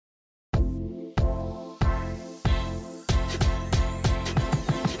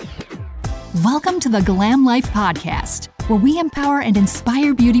Welcome to the Glam Life Podcast, where we empower and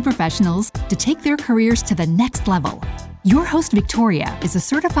inspire beauty professionals to take their careers to the next level. Your host, Victoria, is a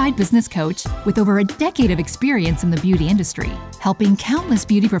certified business coach with over a decade of experience in the beauty industry, helping countless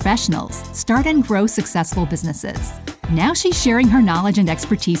beauty professionals start and grow successful businesses. Now she's sharing her knowledge and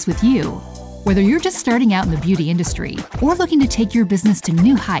expertise with you. Whether you're just starting out in the beauty industry or looking to take your business to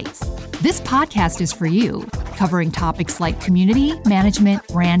new heights, this podcast is for you, covering topics like community, management,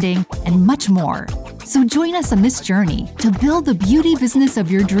 branding, and much more. So join us on this journey to build the beauty business of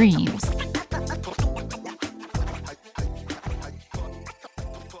your dreams.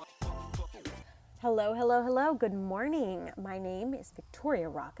 Hello. Good morning. My name is Victoria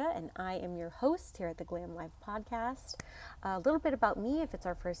Rocca, and I am your host here at the Glam Life Podcast. A little bit about me, if it's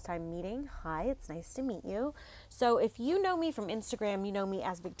our first time meeting. Hi, it's nice to meet you. So if you know me from Instagram, you know me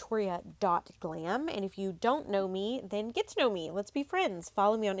as victoria.glam. And if you don't know me, then get to know me. Let's be friends.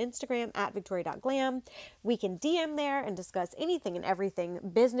 Follow me on Instagram at victoria.glam. We can DM there and discuss anything and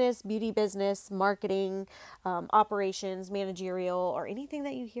everything: business, beauty business, marketing, operations, managerial, or anything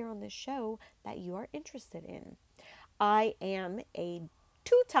that you hear on this show that you are interested in. I am a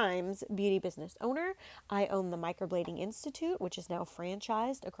 2 times beauty business owner. I own the Microblading Institute, which is now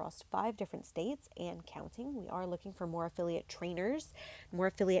franchised across 5 different states and counting. We are looking for more affiliate trainers, more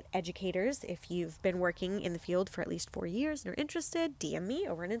affiliate educators. If you've been working in the field for at least 4 years and are interested, DM me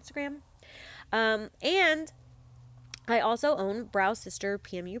over on Instagram. And I also own Brow Sister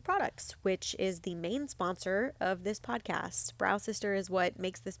PMU Products, which is the main sponsor of this podcast. Brow Sister is what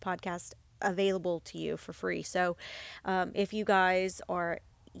makes this podcast available to you for free. So if you guys are,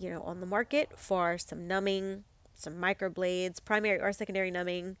 on the market for some numbing, some microblades, primary or secondary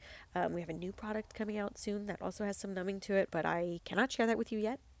numbing, we have a new product coming out soon that also has some numbing to it, but I cannot share that with you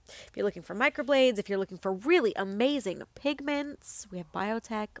yet. If you're looking for microblades, if you're looking for really amazing pigments, we have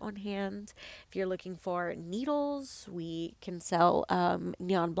biotech on hand. If you're looking for needles, we can sell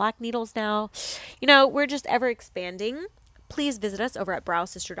neon black needles now. We're just ever expanding. Please visit us over at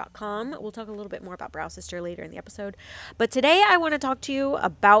browsister.com. We'll talk a little bit more about Brow Sister later in the episode. But today I want to talk to you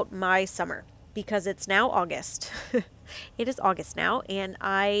about my summer, because it's now August. It is August now, and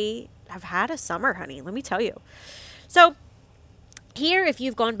I have had a summer, honey. Let me tell you. So here, if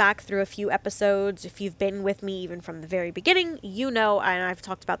you've gone back through a few episodes, if you've been with me even from the very beginning, and I've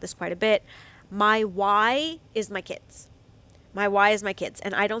talked about this quite a bit, my why is my kids. My why is my kids.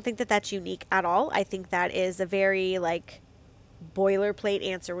 And I don't think that that's unique at all. I think that is a very boilerplate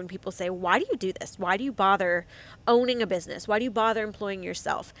answer when people say, why do you do this? Why do you bother owning a business? Why do you bother employing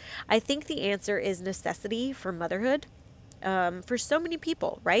yourself? I think the answer is necessity for motherhood. For so many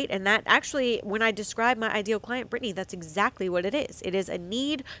people, right? And that actually, when I describe my ideal client, Brittany, that's exactly what it is. It is a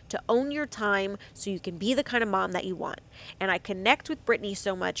need to own your time so you can be the kind of mom that you want. And I connect with Brittany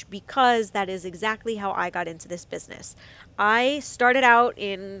so much because that is exactly how I got into this business. I started out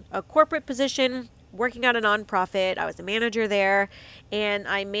in a corporate position, working at a nonprofit. I was a manager there, and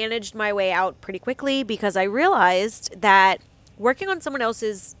I managed my way out pretty quickly because I realized that working on someone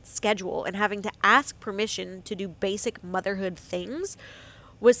else's schedule and having to ask permission to do basic motherhood things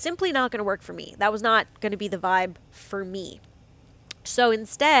was simply not going to work for me. That was not going to be the vibe for me. So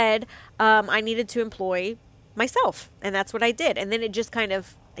instead, I needed to employ myself, and that's what I did. And then it just kind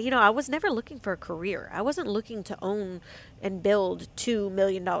of, I was never looking for a career. I wasn't looking to own and build $2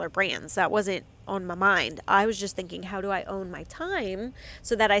 million brands. That wasn't on my mind. I was just thinking, how do I own my time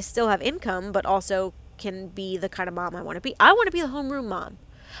so that I still have income, but also can be the kind of mom I want to be. I want to be the homeroom mom.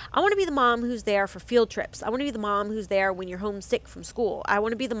 I want to be the mom who's there for field trips. I want to be the mom who's there when you're homesick from school. I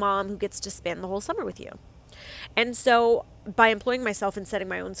want to be the mom who gets to spend the whole summer with you. And so by employing myself and setting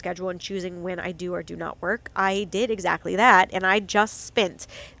my own schedule and choosing when I do or do not work, I did exactly that. And I just spent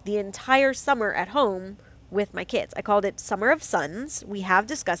the entire summer at home with my kids. I called it Summer of Suns. We have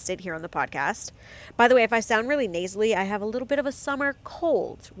discussed it here on the podcast. By the way, if I sound really nasally, I have a little bit of a summer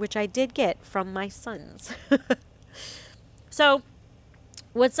cold, which I did get from my sons. So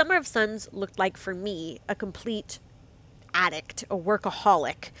what Summer of Suns looked like for me, a complete addict, a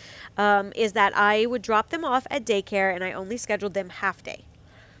workaholic, is that I would drop them off at daycare and I only scheduled them half day.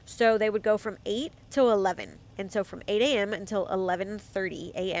 So they would go from 8 to 11. And so from 8 a.m. until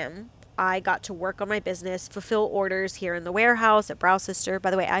 11:30 a.m., I got to work on my business, fulfill orders here in the warehouse at Brow Sister. By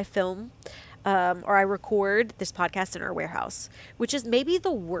the way, I film or I record this podcast in our warehouse, which is maybe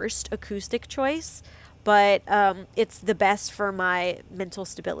the worst acoustic choice, but it's the best for my mental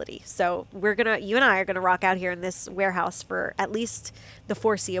stability. So you and I are gonna rock out here in this warehouse for at least the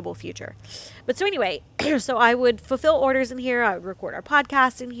foreseeable future. But so anyway, so I would fulfill orders in here. I would record our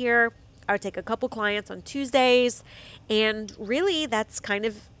podcast in here. I would take a couple clients on Tuesdays, and really that's kind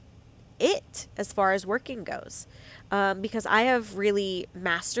of it as far as working goes. Because I've really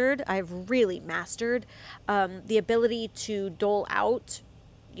mastered the ability to dole out,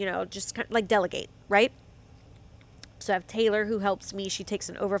 just kind of like delegate, right? So I have Taylor who helps me. She takes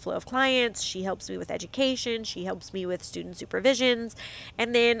an overflow of clients. She helps me with education. She helps me with student supervisions.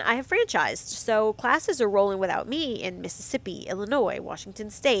 And then I have franchised. So classes are rolling without me in Mississippi, Illinois, Washington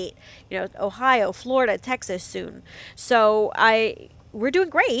State, Ohio, Florida, Texas soon. So we're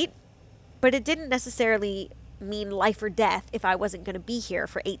doing great, but it didn't necessarily mean life or death if I wasn't going to be here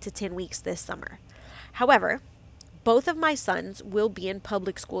for 8 to 10 weeks this summer. However, both of my sons will be in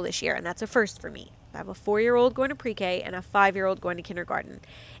public school this year, and that's a first for me. I have a 4-year-old going to pre-K and a 5-year-old going to kindergarten.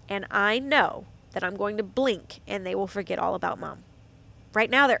 And I know that I'm going to blink and they will forget all about mom. Right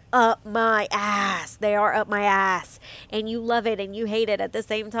now, they're up my ass. They are up my ass. And you love it and you hate it at the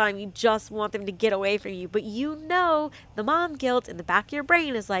same time. You just want them to get away from you. But the mom guilt in the back of your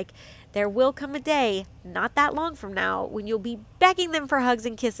brain is like, there will come a day, not that long from now, when you'll be begging them for hugs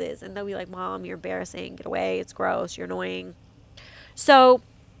and kisses. And they'll be like, Mom, you're embarrassing. Get away. It's gross. You're annoying. So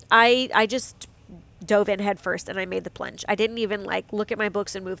I just dove in head first and I made the plunge. I didn't even look at my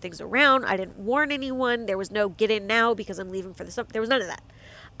books and move things around. I didn't warn anyone. There was no get in now because I'm leaving for the summer. There was none of that.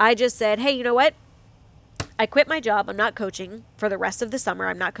 I just said, hey, you know what? I quit my job. I'm not coaching for the rest of the summer.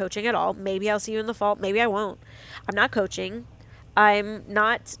 I'm not coaching at all. Maybe I'll see you in the fall. Maybe I won't. I'm not coaching. I'm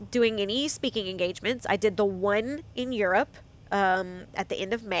not doing any speaking engagements. I did the one in Europe at the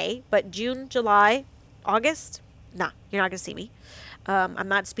end of May, but June, July, August, nah, you're not going to see me. I'm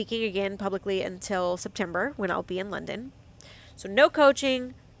not speaking again publicly until September when I'll be in London. So no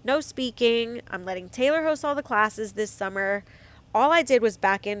coaching, no speaking. I'm letting Taylor host all the classes this summer. All I did was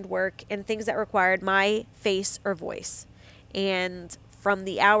back-end work and things that required my face or voice. And from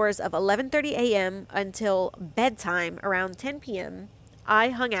the hours of 11:30 a.m. until bedtime around 10 p.m., I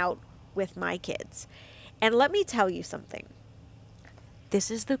hung out with my kids. And let me tell you something.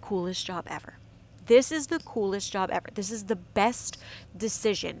 This is the coolest job ever. This is the coolest job ever. This is the best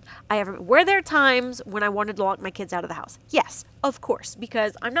decision I ever made. Were there times when I wanted to lock my kids out of the house? Yes, of course,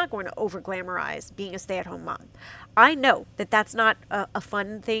 because I'm not going to over-glamorize being a stay-at-home mom. I know that that's not a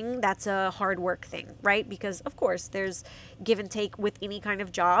fun thing. That's a hard work thing, right? Because, of course, there's give and take with any kind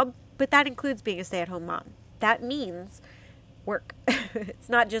of job, but that includes being a stay-at-home mom. That means work. It's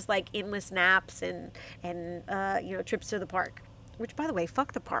not just like endless naps and trips to the park. Which, by the way,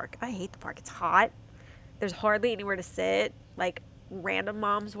 fuck the park. I hate the park. It's hot. There's hardly anywhere to sit. Random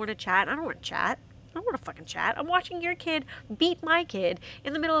moms want to chat. I don't want to chat. I don't want to fucking chat. I'm watching your kid beat my kid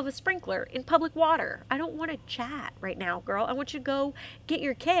in the middle of a sprinkler in public water. I don't want to chat right now, girl. I want you to go get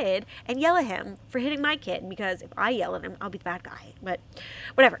your kid and yell at him for hitting my kid, because if I yell at him, I'll be the bad guy. But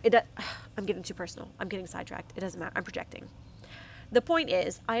whatever. I'm getting too personal. I'm getting sidetracked. It doesn't matter. I'm projecting. The point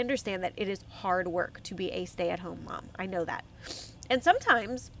is, I understand that it is hard work to be a stay-at-home mom. I know that. And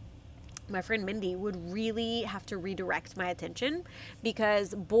sometimes my friend Mindy would really have to redirect my attention,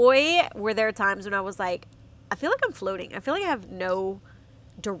 because boy, were there times when I was like, I feel like I'm floating. I feel like I have no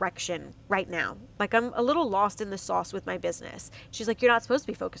direction right now. I'm a little lost in the sauce with my business. She's like, you're not supposed to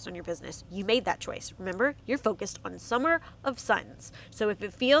be focused on your business. You made that choice. Remember, you're focused on Summer of Suns. So if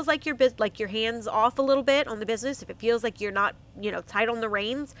it feels like your hands off a little bit on the business, if it feels like you're not, tight on the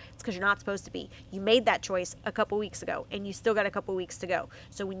reins, it's because you're not supposed to be. You made that choice a couple weeks ago, and you still got a couple weeks to go.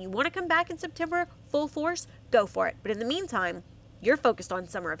 So when you want to come back in September, full force, go for it. But in the meantime, you're focused on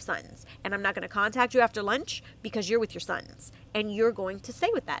Summer of Suns, and I'm not going to contact you after lunch because you're with your sons, and you're going to stay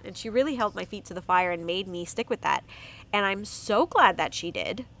with that. And she really held my feet to the fire and made me stick with that. And I'm so glad that she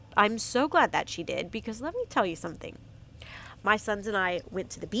did. Because let me tell you something. My sons and I went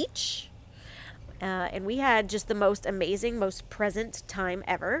to the beach, and we had just the most amazing, most present time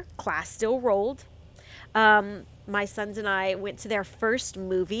ever. Class still rolled. My sons and I went to their first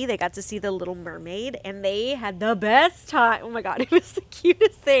movie. They got to see The Little Mermaid, and they had the best time. Oh my God, it was the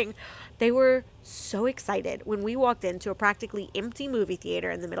cutest thing. They were so excited when we walked into a practically empty movie theater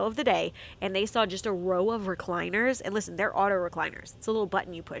in the middle of the day, and they saw just a row of recliners. And listen, they're auto recliners. It's a little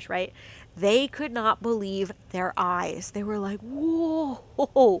button you push, right? They could not believe their eyes. They were like,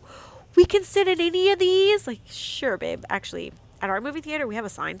 whoa, we can sit in any of these? Sure, babe. Actually, at our movie theater, we have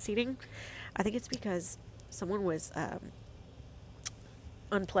assigned seating. I think it's because someone was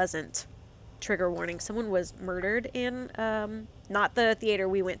unpleasant. Trigger warning. Someone was murdered in not the theater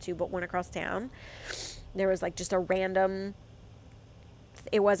we went to, but one across town. There was just a random.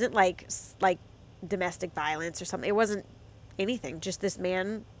 It wasn't like domestic violence or something. It wasn't anything. Just this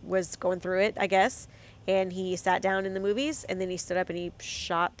man was going through it, I guess, and he sat down in the movies, and then he stood up and he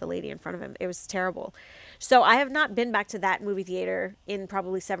shot the lady in front of him. It was terrible. So I have not been back to that movie theater in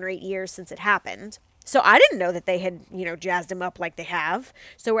probably 7 or 8 years since it happened. So I didn't know that they had, jazzed him up like they have.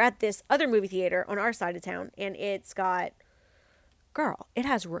 So we're at this other movie theater on our side of town, and it's got, girl, it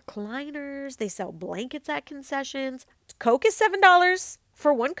has recliners. They sell blankets at concessions. Coke is $7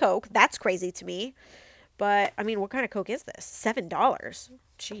 for one Coke. That's crazy to me. But, I mean, what kind of Coke is this? $7.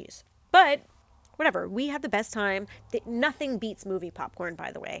 Jeez. But whatever. We had the best time. Nothing beats movie popcorn,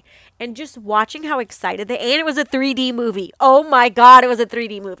 by the way. And just watching how excited and it was a 3D movie. Oh my God, it was a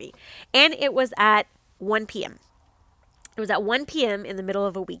 3D movie. And it was at 1 p.m. It was at 1 p.m. in the middle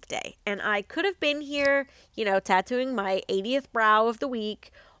of a weekday. And I could have been here, tattooing my 80th brow of the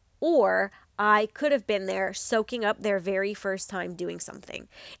week, or I could have been there soaking up their very first time doing something.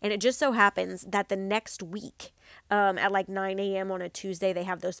 And it just so happens that the next week, at like 9 a.m. on a Tuesday, they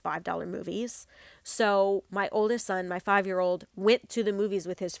have those $5 movies. So my oldest son, my 5-year-old, went to the movies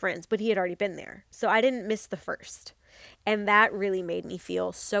with his friends, but he had already been there. So I didn't miss the first. And that really made me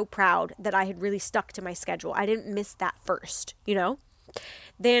feel so proud that I had really stuck to my schedule. I didn't miss that first,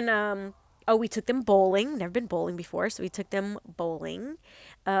 Then, we took them bowling. Never been bowling before, so we took them bowling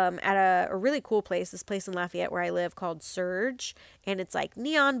at a really cool place. This place in Lafayette where I live called Surge, and it's like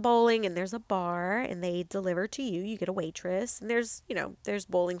neon bowling, and there's a bar, and they deliver to you. You get a waitress, and there's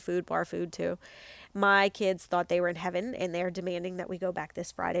bowling food, bar food too. My kids thought they were in heaven, and they're demanding that we go back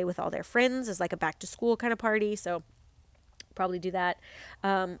this Friday with all their friends as like a back to school kind of party. So probably do that.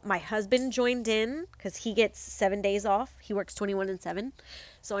 My husband joined in because he gets 7 days off. He works 21 and 7.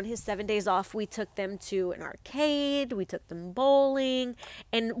 So on his 7 days off, we took them to an arcade. We took them bowling.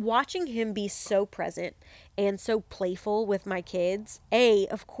 And watching him be so present and so playful with my kids,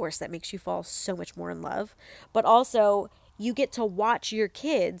 of course, that makes you fall so much more in love. But also, you get to watch your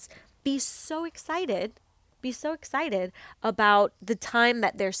kids be so excited about the time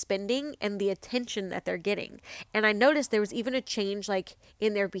that they're spending and the attention that they're getting. And I noticed there was even a change like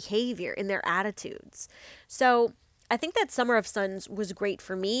in their behavior, in their attitudes. So I think that Summer of Suns was great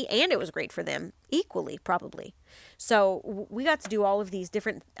for me, and it was great for them equally, probably. So we got to do all of these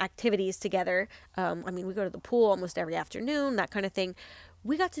different activities together. We go to the pool almost every afternoon, that kind of thing.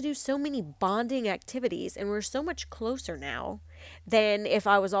 We got to do so many bonding activities, and we're so much closer now than if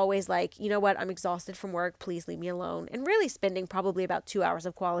I was always like, you know what, I'm exhausted from work, please leave me alone. And really spending probably about 2 hours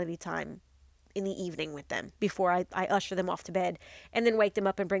of quality time in the evening with them before I usher them off to bed and then wake them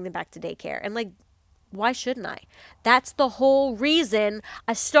up and bring them back to daycare. And like, why shouldn't I? That's the whole reason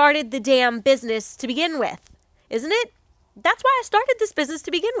I started the damn business to begin with, isn't it? That's why I started this business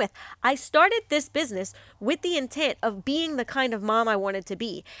to begin with. I started this business with the intent of being the kind of mom I wanted to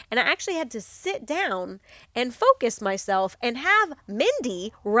be. And I actually had to sit down and focus myself and have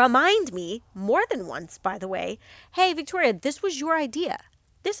Mindy remind me, more than once, by the way, hey, Victoria, this was your idea.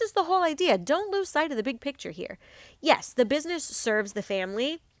 This is the whole idea. Don't lose sight of the big picture here. Yes, the business serves the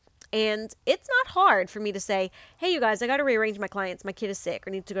family. And it's not hard for me to say, hey, you guys, I got to rearrange my clients. My kid is sick or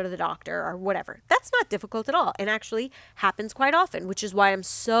need to go to the doctor or whatever. That's not difficult at all, and actually happens quite often, which is why I'm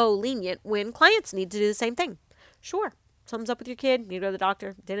so lenient when clients need to do the same thing. Sure, something's up with your kid, need to go to the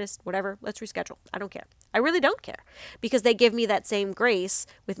doctor, dentist, whatever, let's reschedule. I don't care. I really don't care because they give me that same grace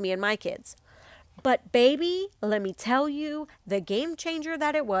with me and my kids. But baby, let me tell you, the game changer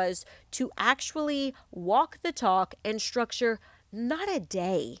that it was to actually walk the talk and structure not a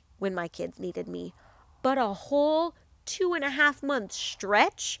day when my kids needed me, but a whole 2.5 month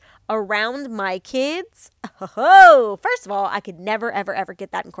stretch around my kids. Oh, first of all, I could never, ever, ever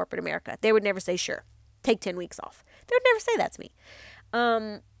get that in corporate America. They would never say, sure, take 10 weeks off. They would never say that to me.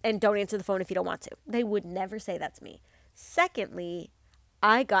 And don't answer the phone if you don't want to. They would never say that to me. Secondly,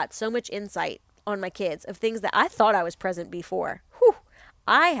 I got so much insight on my kids of things that I thought I was present before. Whew.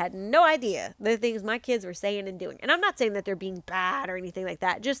 I had no idea the things my kids were saying and doing. And I'm not saying that they're being bad or anything like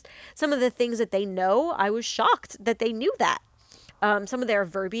that. Just some of the things that they know, I was shocked that they knew that. Some of their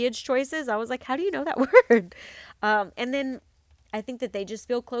verbiage choices, I was like, how do you know that word? And then I think that they just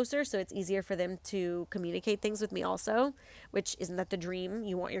feel closer, so it's easier for them to communicate things with me also, which isn't that the dream?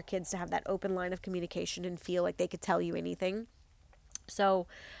 You want your kids to have that open line of communication and feel like they could tell you anything. So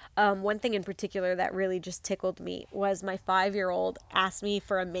one thing in particular that really just tickled me was my 5-year-old asked me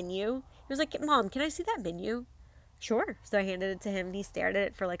for a menu. He was like, Mom, can I see that menu? Sure. So I handed it to him and he stared at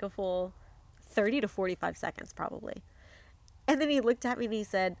it for like a full 30 to 45 seconds probably. And then he looked at me and he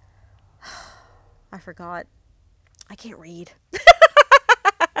said, I forgot. I can't read.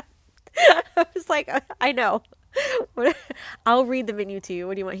 I was like, I know. I'll read the menu to you.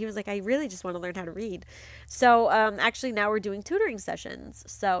 What do you want? He was like, I really just want to learn how to read. So actually now we're doing tutoring sessions.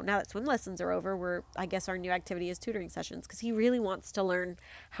 So now that swim lessons are over, I guess our new activity is tutoring sessions because he really wants to learn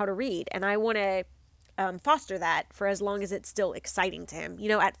how to read. And I want to foster that for as long as it's still exciting to him.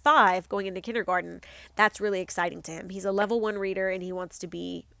 At 5, going into kindergarten, that's really exciting to him. He's a level 1 reader and he wants to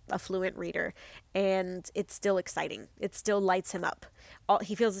be a fluent reader, and it's still exciting. It still lights him up.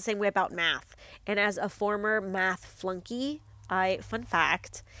 He feels the same way about math. And as a former math flunky, fun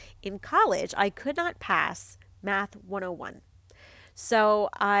fact, in college, I could not pass Math 101. So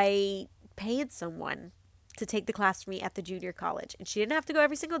I paid someone to take the class for me at the junior college. And she didn't have to go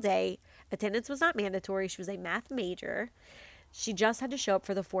every single day. Attendance was not mandatory. She was a math major. She just had to show up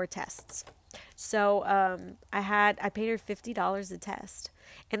for the 4 tests. So I paid her $50 a test.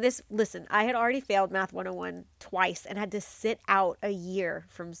 And listen, I had already failed Math 101 twice and had to sit out a year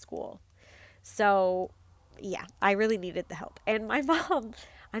from school. So yeah, I really needed the help. And my mom,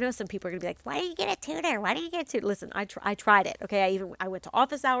 I know some people are going to be like, why do you get a tutor? Why do you get a tutor? Listen, I tried it. Okay. I went to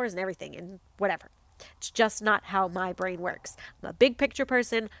office hours and everything and whatever. It's just not how my brain works. I'm a big picture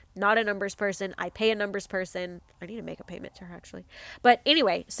person, not a numbers person. I pay a numbers person. I need to make a payment to her actually. But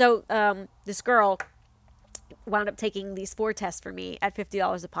anyway, so this girl wound up taking these 4 tests for me at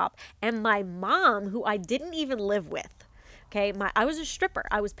 $50 a pop. And my mom, who I didn't even live with, okay, I was a stripper.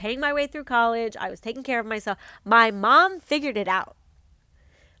 I was paying my way through college. I was taking care of myself. My mom figured it out.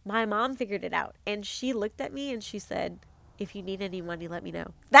 And she looked at me and she said, if you need any money, let me know.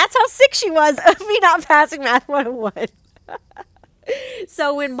 That's how sick she was of me not passing Math 101.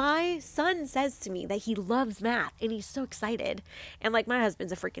 So when my son says to me that he loves math and he's so excited, and like my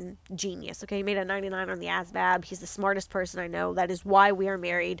husband's a freaking genius, okay? He made a 99 on the ASVAB. He's the smartest person I know. That is why we are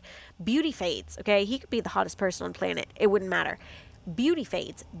married. Beauty fades, okay? He could be the hottest person on the planet. It wouldn't matter. Beauty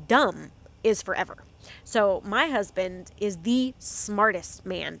fades. Dumb is forever. So my husband is the smartest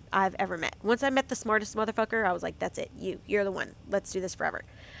man I've ever met. Once I met the smartest motherfucker, I was like, that's it. You're the one. Let's do this forever.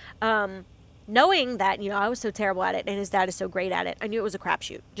 Knowing that, I was so terrible at it and his dad is so great at it, I knew it was a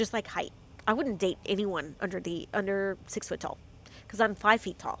crapshoot, just like height. I wouldn't date anyone under 6 foot tall because I'm 5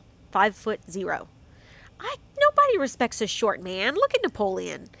 feet tall, 5'0". Nobody respects a short man. Look at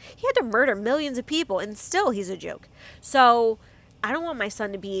Napoleon. He had to murder millions of people and still he's a joke. So I don't want my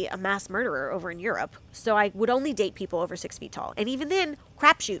son to be a mass murderer over in Europe. So I would only date people over 6 feet tall. And even then,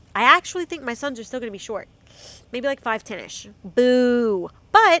 crapshoot. I actually think my sons are still going to be short. Maybe like 5'10"ish. Boo.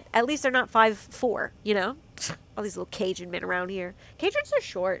 But at least they're not 5'4", All these little Cajun men around here. Cajuns are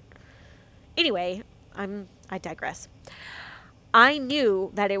short. Anyway, I digress. I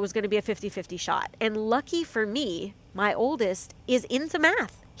knew that it was going to be a 50-50 shot. And lucky for me, my oldest is into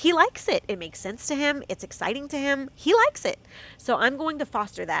math. He likes it. It makes sense to him. It's exciting to him. He likes it. So I'm going to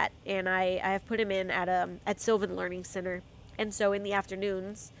foster that. And I have put him in at Sylvan Learning Center. And so in the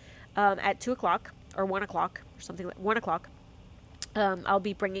afternoons at 2 o'clock or 1 o'clock or something like 1 o'clock, I'll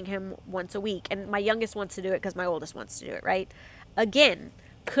be bringing him once a week. And my youngest wants to do it because my oldest wants to do it, right? Again,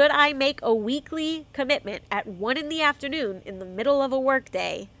 could I make a weekly commitment at 1 in the afternoon in the middle of a work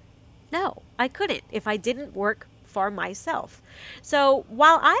day? No, I couldn't if I didn't work for myself. So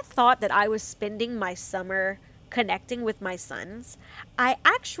while I thought that I was spending my summer connecting with my sons, I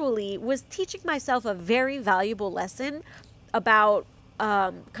actually was teaching myself a very valuable lesson about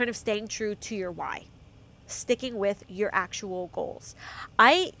kind of staying true to your why. Sticking with your actual goals.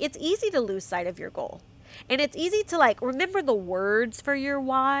 It's easy to lose sight of your goal. And it's easy to remember the words for your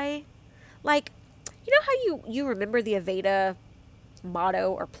why. Like, you know how you remember the Aveda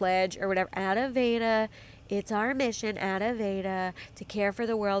motto or pledge or whatever? At Aveda, it's our mission at Aveda to care for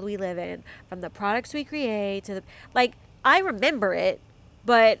the world we live in, from the products we create to I remember it,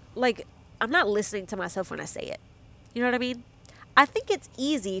 but I'm not listening to myself when I say it. You know what I mean? I think it's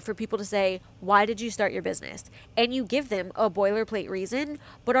easy for people to say, why did you start your business? And you give them a boilerplate reason,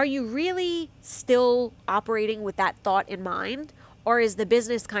 but are you really still operating with that thought in mind? Or is the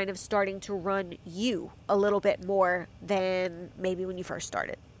business kind of starting to run you a little bit more than maybe when you first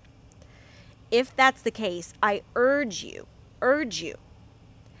started? If that's the case, I urge you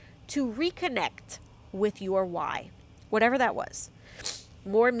to reconnect with your why, whatever that was.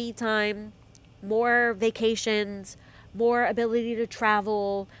 More me time, more vacations, more ability to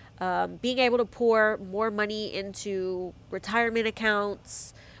travel, being able to pour more money into retirement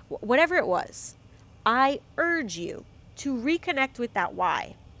accounts, whatever it was. I urge you to reconnect with that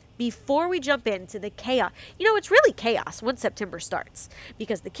why before we jump into the chaos. It's really chaos once September starts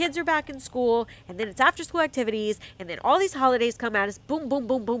because the kids are back in school and then it's after school activities and then all these holidays come at us. Boom, boom,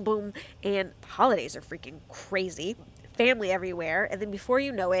 boom, boom, boom. And holidays are freaking crazy. family everywhere. And then before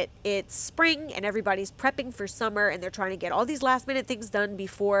you know it, it's spring and everybody's prepping for summer and they're trying to get all these last minute things done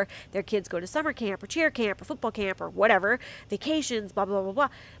before their kids go to summer camp or cheer camp or football camp or whatever, vacations, blah, blah, blah, blah.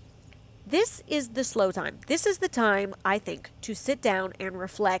 This is the slow time. This is the time, I think, to sit down and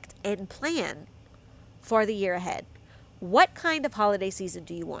reflect and plan for the year ahead. What kind of holiday season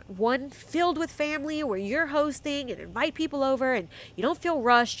do you want? One filled with family where you're hosting and invite people over and you don't feel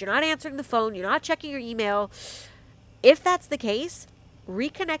rushed, you're not answering the phone, you're not checking your email. If that's the case,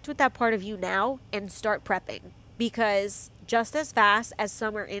 reconnect with that part of you now and start prepping, because just as fast as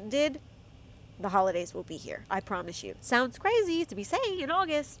summer ended, the holidays will be here. I promise you. Sounds crazy to be saying in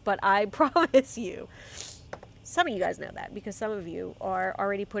August, but I promise you. Some of you guys know that because some of you are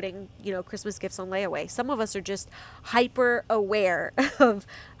already putting, Christmas gifts on layaway. Some of us are just hyper aware of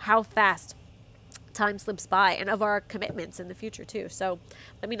how fast time slips by and of our commitments in the future too. So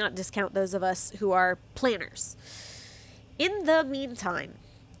let me not discount those of us who are planners. In the meantime,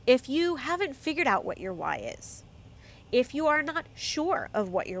 if you haven't figured out what your why is, if you are not sure of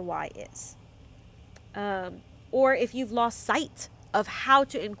what your why is, or if you've lost sight of how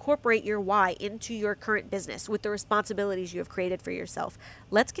to incorporate your why into your current business with the responsibilities you have created for yourself,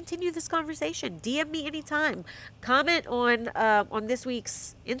 let's continue this conversation. DM me anytime. Comment on this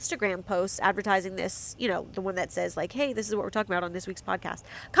week's Instagram post advertising this, the one that says like, hey, this is what we're talking about on this week's podcast.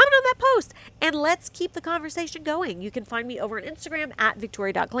 Comment on that post and let's keep the conversation going. You can find me over on Instagram at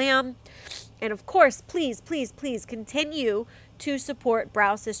victoria.glam. And of course, please, please, please continue to support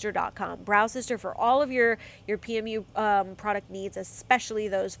browsister.com. Browsister for all of your PMU product needs, especially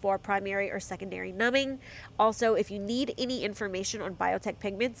those for primary or secondary numbing. Also, if you need any information on biotech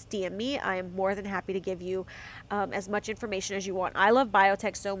pigments, DM me. I am more than happy to give you as much information as you want. I love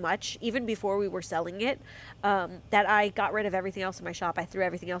biotech so much, even before we were selling it, that I got rid of everything else in my shop. I threw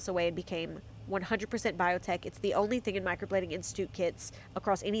everything else away and became 100% biotech. It's the only thing in Microblading Institute kits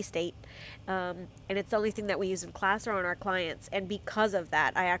across any state. And it's the only thing that we use in class or on our clients. And because of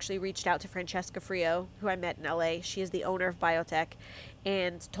that, I actually reached out to Francesca Frio, who I met in LA. She is the owner of Biotech,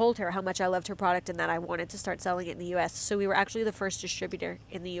 and told her how much I loved her product and that I wanted to start selling it in the US. So we were actually the first distributor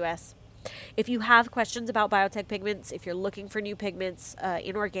in the US. If you have questions about biotech pigments, if you're looking for new pigments,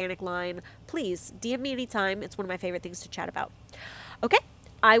 in organic line, please DM me anytime. It's one of my favorite things to chat about. Okay.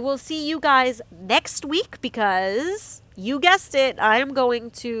 I will see you guys next week because, you guessed it, I am going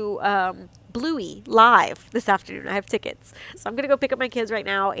to Bluey live this afternoon. I have tickets. So I'm going to go pick up my kids right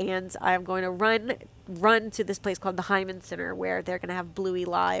now, and I'm going to run to this place called the Hyman Center where they're going to have Bluey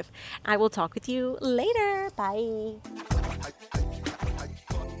live. I will talk with you later. Bye.